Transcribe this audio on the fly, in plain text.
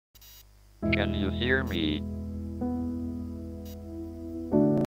Can you hear me?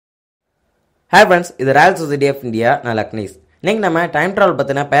 Hi friends, இது Royal society of India. நான் லக்னேஷ். இன்னைக்கு நம்ம டைம் ட்ராவல்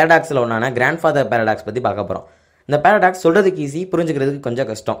பற்றின பேரடாக்ஸில் ஒன்றான கிராண்ட்ஃபாதர் பேரடாக்ஸ் பற்றி பார்க்க போகிறோம். இந்த பேரடாக்ஸ் சொல்கிறதுக்கு ஈஸி, புரிஞ்சுக்கிறதுக்கு கொஞ்சம்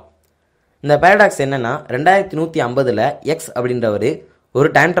கஷ்டம். இந்த பேரடாக்ஸ் என்னென்னா 2150 எக்ஸ் அப்படின்றவர் ஒரு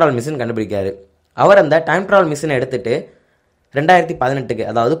டைம் ட்ராவல் மிஷின் கண்டுபிடிக்காரு. அவர் அந்த டைம் ட்ராவல் மிஷினை எடுத்துகிட்டு 2018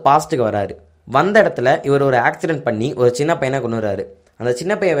 அதாவது பாஸ்ட்டுக்கு வராரு. வந்த இடத்துல இவர் ஒரு ஆக்சிடென்ட் பண்ணி ஒரு சின்ன பையனை கொண்டு வராரு. அந்த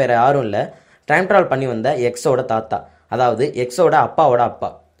சின்ன பையன் வேறு யாரும் இல்லை, டைம் ட்ராவல் பண்ணி வந்த எக்ஸோட தாத்தா, அதாவது எக்ஸோட அப்பாவோட அப்பா.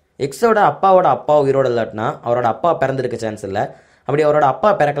 எக்ஸோட அப்பாவோட அப்பா உயிரோடு இல்லாட்டினா அவரோட அப்பா பிறந்திருக்க சான்ஸ் இல்லை. அப்படி அவரோட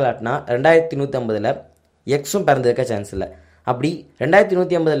அப்பா பிறக்கலாட்டினா 2150 எக்ஸும் பிறந்திருக்க சான்ஸ் இல்லை. அப்படி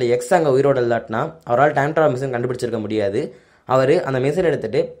 2150 எக்ஸ் அங்கே உயிரோடு இல்லாட்டினா அவரால் டைம் ட்ராவல் மிஷின் கண்டுபிடிச்சிருக்க முடியாது. அவர் அந்த மிஷின்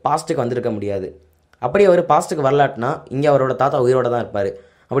எடுத்துகிட்டு பாஸ்ட்டுக்கு வந்திருக்க முடியாது. அப்படி அவர் பாஸ்ட்டுக்கு வரலாட்டினா இங்கே அவரோட தாத்தா உயிரோடு தான் இருப்பார்.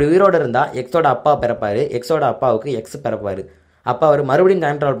 அப்படி உயிரோடு இருந்தால் எக்ஸோட அப்பா பிறப்பார், எக்ஸோட அப்பாவுக்கு எக்ஸ் பிறப்பார். அப்போ அவர் மறுபடியும்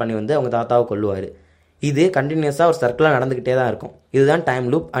டைம் ட்ராவல் பண்ணி வந்து அவங்க தாத்தாவை கொல்லுவார். இது கண்டினியூஸாக ஒரு சர்க்கிளாக நடந்துக்கிட்டே தான் இருக்கும். இதுதான் டைம்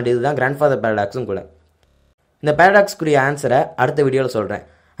லூப் அண்ட் இதுதான் கிராண்ட்ஃபாதர் பேரடாக்ஸும் கூட. இந்த பேரடாக்ஸ்க்குரிய ஆன்சரை அடுத்த வீடியோவில் சொல்கிறேன்.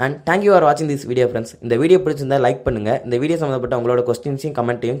 அண்ட் தேங்க்யூ ஃபார் வாட்சிங் திஸ் வீடியோ ஃப்ரெண்ட்ஸ். இந்த வீடியோ பிடிச்சிருந்தா லைக் பண்ணுங்கள். இந்த வீடியோ சம்மந்தப்பட்ட உங்களோட கொஸ்டின்ஸையும்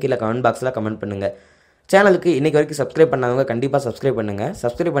கமெண்ட்டையும் கீழே கமெண்ட் பாக்ஸில் கமெண்ட் பண்ணுங்கள். சேனலுக்கு இன்றைக்கி வரைக்கும் சப்ஸ்கிரைப் பண்ணாதவங்க கண்டிப்பாக சப்ஸ்கிரைப் பண்ணுங்கள்.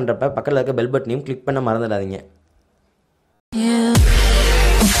 சப்ஸ்கிரைப் பண்ணுறப்ப பக்கத்தில் இருக்க பெல் பட்டனையும் கிளிக் பண்ண மறந்துடாதீங்க.